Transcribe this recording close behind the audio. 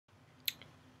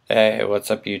Hey, what's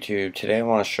up YouTube? Today I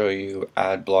want to show you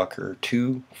AdBlocker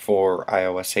 2 for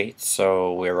iOS 8.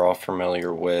 So we're all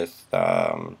familiar with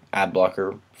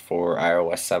AdBlocker for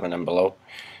iOS 7 and below.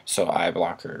 So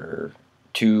AdBlocker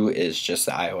 2 is just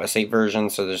the iOS 8 version,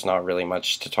 so there's not really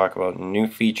much to talk about new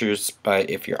features, but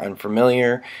if you're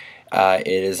unfamiliar, it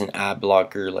is an ad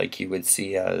blocker like you would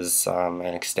see as an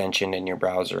extension in your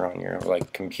browser on your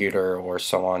computer or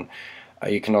so on.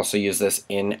 You can also use this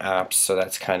in apps, so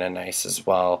that's kind of nice as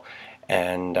well.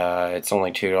 And it's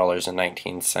only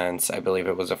 $2.19. I believe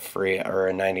it was a free or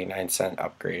a 99-cent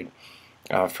upgrade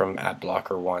from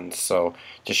AdBlocker 1. So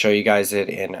to show you guys it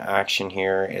in action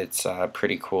here, it's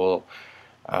pretty cool.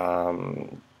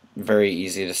 Very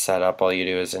easy to set up. All you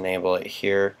do is enable it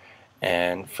here,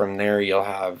 and from there you'll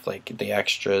have like the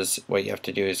extras. What you have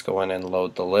to do is go in and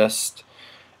load the list,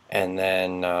 and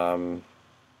then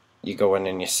you go in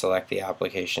and you select the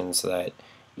applications that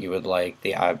you would like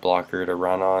the ad blocker to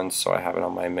run on. So I have it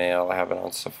on my mail, I have it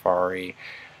on Safari,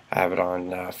 I have it on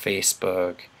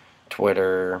Facebook,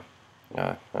 Twitter.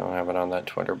 I don't have it on that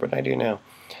Twitter, but I do now.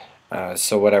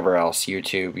 So whatever else,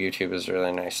 YouTube is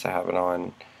really nice to have it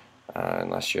on,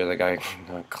 unless you're the guy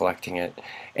collecting it.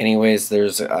 Anyways,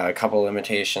 there's a couple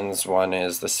limitations. One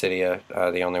is the Cydia.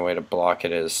 The only way to block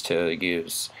it is to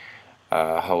use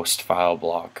host file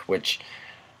block, which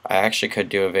I actually could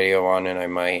do a video on, and I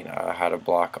might how to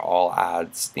block all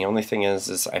ads. The only thing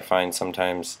is I find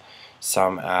sometimes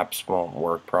some apps won't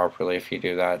work properly if you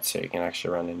do that, so you can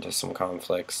actually run into some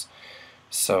conflicts.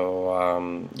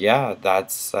 So yeah,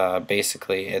 that's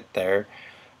basically it there.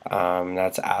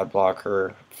 That's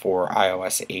AdBlocker for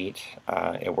iOS 8.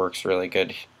 It works really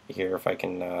good here. If I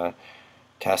can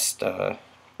test,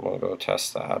 we'll go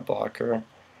test the AdBlocker.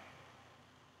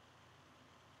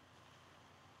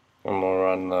 And we'll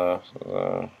run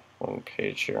the one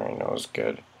page here I know is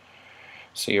good.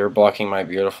 So you're blocking my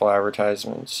beautiful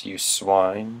advertisements, you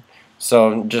swine.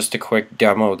 So just a quick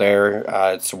demo there.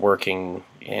 It's working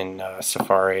in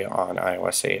Safari on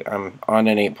iOS 8. I'm on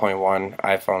an 8.1,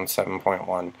 iPhone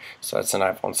 7.1, so that's an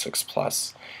iPhone 6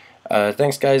 Plus.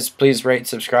 Thanks guys, please rate,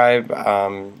 subscribe.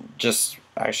 Just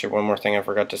actually one more thing I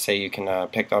forgot to say, you can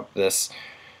pick up this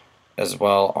as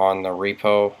well on the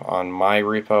repo, on my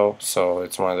repo. So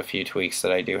it's one of the few tweaks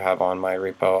that I do have on my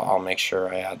repo. I'll make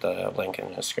sure I add the link in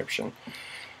the description.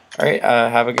 Alright,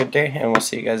 have a good day, and we'll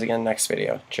see you guys again next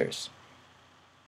video. Cheers.